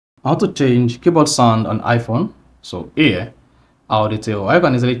How to change keyboard sound on iPhone. So here, I'll detail how you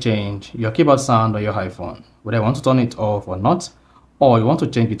can easily change your keyboard sound on your iPhone, whether you want to turn it off or not, or you want to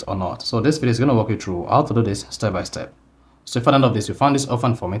change it or not. So this video is going to walk you through how to do this step by step. So if at the end of this you found this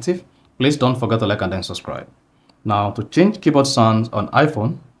often informative, please don't forget to like and then subscribe. Now to change keyboard sound on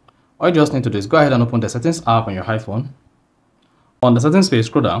iPhone, all you just need to do is go ahead and open the settings app on your iPhone. On the settings page,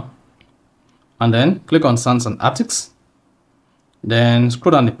 scroll down and then click on sounds and haptics. Then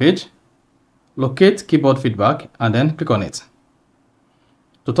scroll down the page, locate keyboard feedback and then click on it.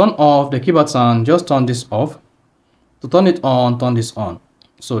 To turn off the keyboard sound, just turn this off. To turn it on, turn this on.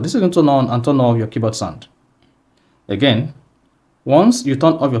 So this is going to turn on and turn off your keyboard sound. Again, once you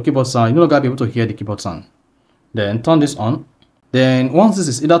turn off your keyboard sound, you're no longer be able to hear the keyboard sound. Then turn this on. Then once this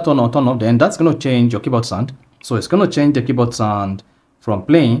is either turn on or turn off, then that's going to change your keyboard sound. So it's going to change the keyboard sound from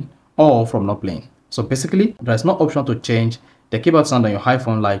playing or from not playing. So basically, there's no option to change the keyboard sound on your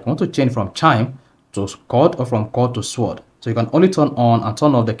iPhone, like you want to change from chime to chord or from chord to sword. So you can only turn on and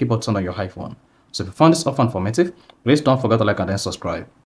turn off the keyboard sound on your iPhone. So if you found this often informative, please don't forget to like and then subscribe.